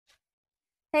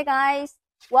Hey guys,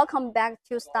 welcome back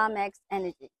to StarMax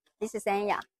Energy. This is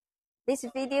Anya. This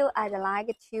video, I'd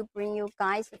like to bring you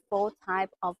guys 4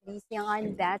 types of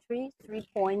lithium-ion battery,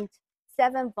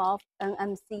 3.7 volt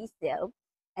NMC cell,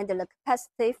 and the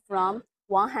capacity from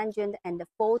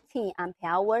 114 ampere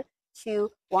hour to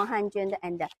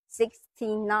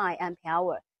 169 ampere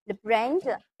hour. The brand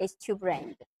is 2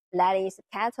 brands, that is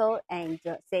CATL and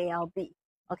CALB.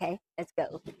 Okay, let's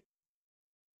go.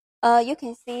 You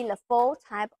can see the 4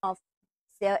 type of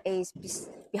cell is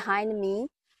behind me.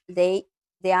 They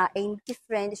are in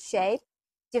different shape,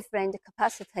 different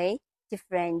capacity,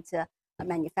 different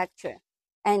manufacturer.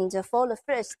 And for the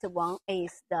first one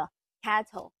is the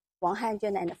CATL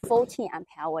 114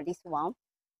 ampere hour. This one,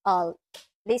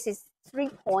 this is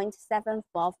 3.7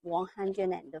 volt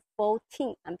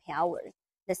 114 ampere hour.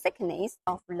 The thickness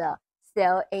of the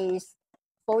cell is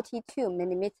 42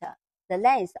 millimeter. The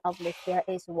length of the cell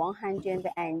is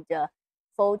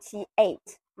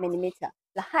 148 millimeter.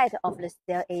 The height of the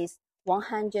cell is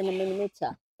 100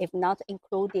 millimeter, if not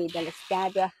included the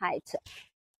standard height.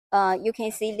 You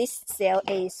can see this cell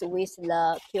is with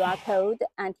the QR code,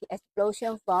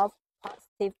 anti-explosion valve,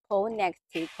 positive pole,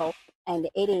 negative pole, and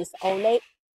it is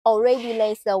already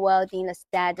laser welding the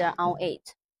standard on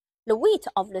it. The weight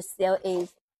of the cell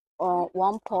is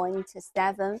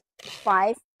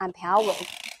 1.75 ampere hour.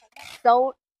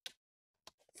 So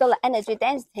the energy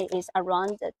density is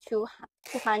around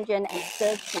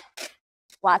 230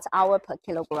 watt-hour per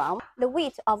kilogram. The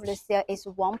weight of the cell is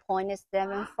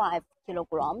 1.75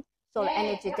 kilogram. So the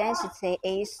energy density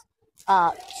is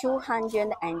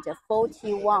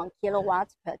 241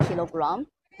 kilowatts per kilogram.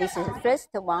 This is the first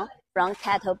one from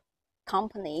CATL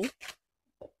company.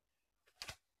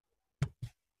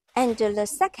 And the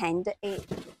second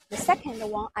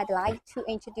one I'd like to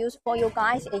introduce for you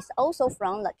guys is also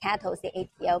from the CATL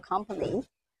CATL company.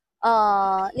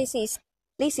 This is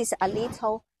a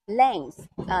little length,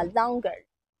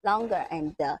 longer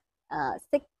and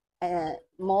thick,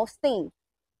 more thin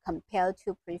compared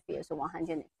to previous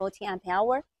 114 ampere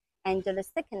hour. And the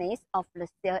thickness of the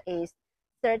cell is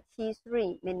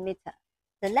 33 millimeter.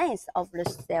 The length of the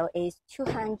cell is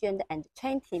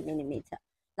 220 millimeter.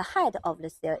 The height of the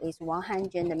cell is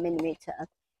 100 millimeter,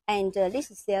 and this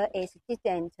cell is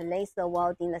didn't laser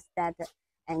welding the stator.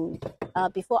 And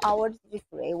before our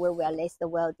delivery, we will laser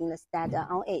welding the stator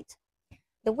on it.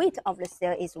 The weight of the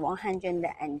cell is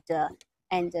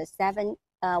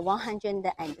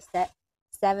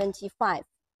 175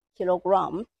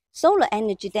 kilogram. Solar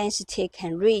energy density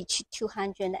can reach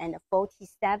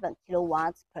 247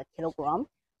 kilowatts per kilogram.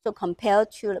 So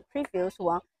compared to the previous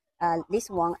one, this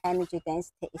one energy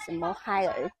density is more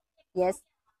higher. Yes,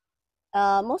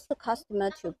 most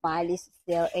customers to buy this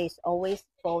cell is always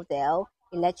for their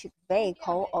electric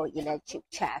vehicle or electric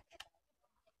truck.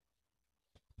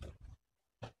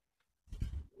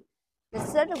 The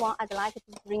third one I'd like to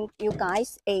bring you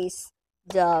guys is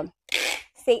the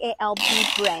CALB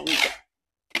brand.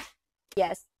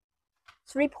 Yes,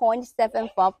 3.7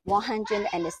 volt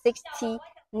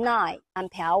 169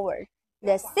 ampere hour.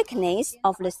 The thickness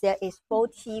of the cell is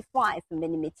 45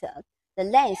 millimeter. The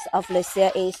length of the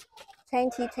cell is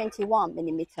 21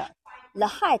 millimeter. The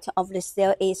height of the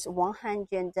cell is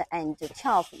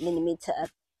 112 millimeter.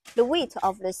 The weight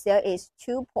of the cell is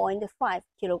 2.5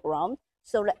 kilogram.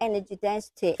 So the energy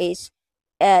density is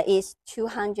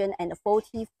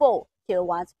 244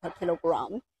 kilowatts per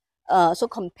kilogram. So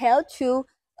compared to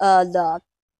the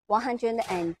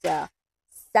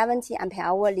 170 ampere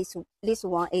hour, this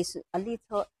one is a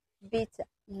little bit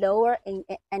lower in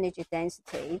energy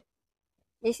density.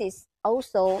 This is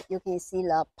also, you can see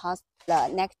the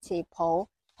negative pole,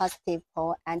 positive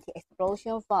pole,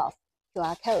 anti-explosion valve,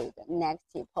 QR code,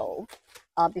 negative pole.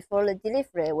 Before the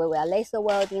delivery, we will laser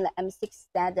welding the M6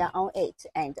 stator on it,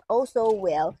 and also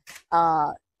will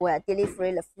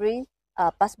deliver the free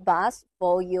bus bars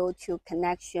for you to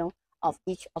connection of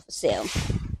each of the cell.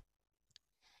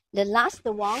 The last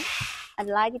one I'd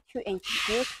like to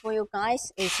introduce for you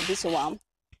guys is this one.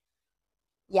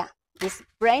 Yeah, this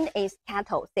brand is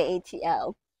CATL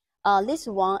CATL. This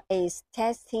one is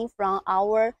testing from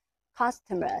our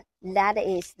customer. That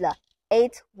is the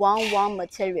 811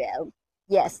 material.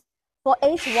 Yes, for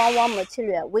 811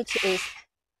 material, which is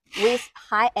with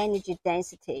high energy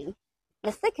density,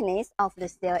 the thickness of the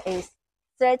cell is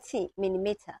 30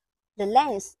 millimeter. The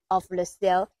length of the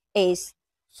cell is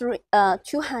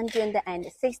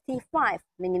 265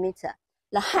 millimeter.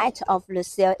 The height of the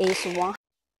cell is 1.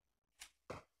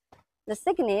 The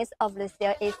thickness of the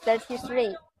cell is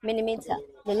 33 millimeter.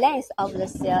 The length of the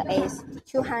cell is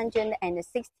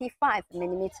 265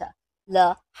 millimeter.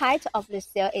 the height of the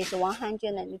cell is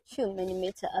 102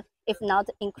 millimeter, if not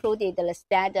included the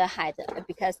standard height,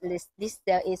 because this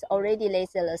cell is already laid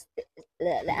the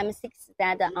M6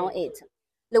 standard on it.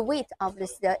 The weight of the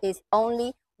cell is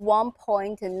only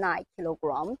 1.9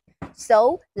 kilogram,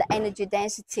 so the energy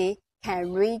density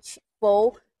can reach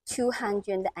for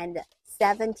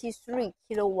 273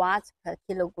 kilowatts per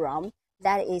kilogram.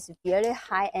 That is very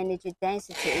high energy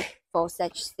density for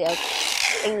such cells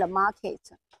in the market.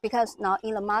 Because now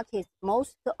in the market,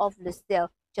 most of the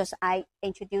cell, just I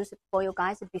introduced for you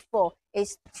guys before,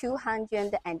 is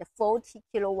 240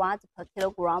 kilowatts per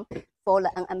kilogram for the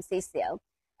NMC cell.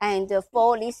 And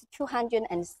for this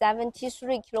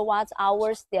 273 kilowatt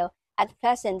hour cell, at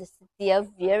present still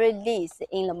very least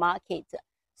in the market.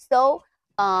 So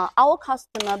our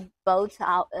customer bought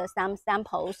out some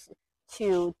samples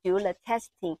to do the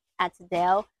testing at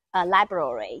their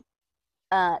library,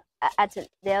 at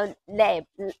their lab,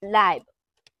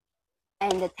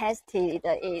 and tested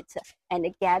it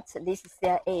and get this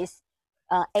cell is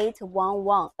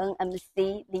 811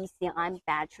 NMC lithium-ion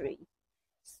battery.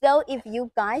 So if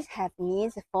you guys have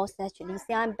needs for such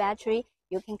lithium battery,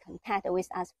 you can contact with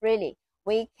us freely.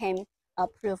 We can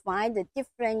provide the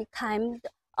different kind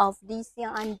of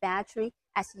lithium-ion battery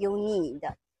as you need.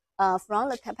 From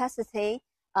the capacity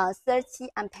 30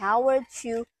 ampere hour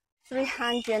to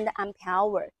 300 ampere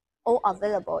hour, all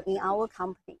available in our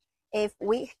company. If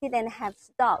we didn't have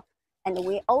stock, and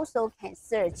we also can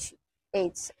search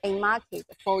it in market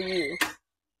for you.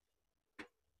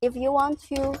 If you want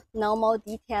to know more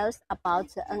details about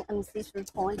the NMC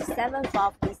 3.7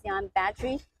 volt lithium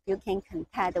battery, you can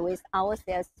contact with our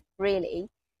sales freely.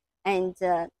 And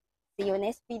see you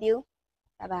next video.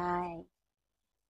 Bye bye.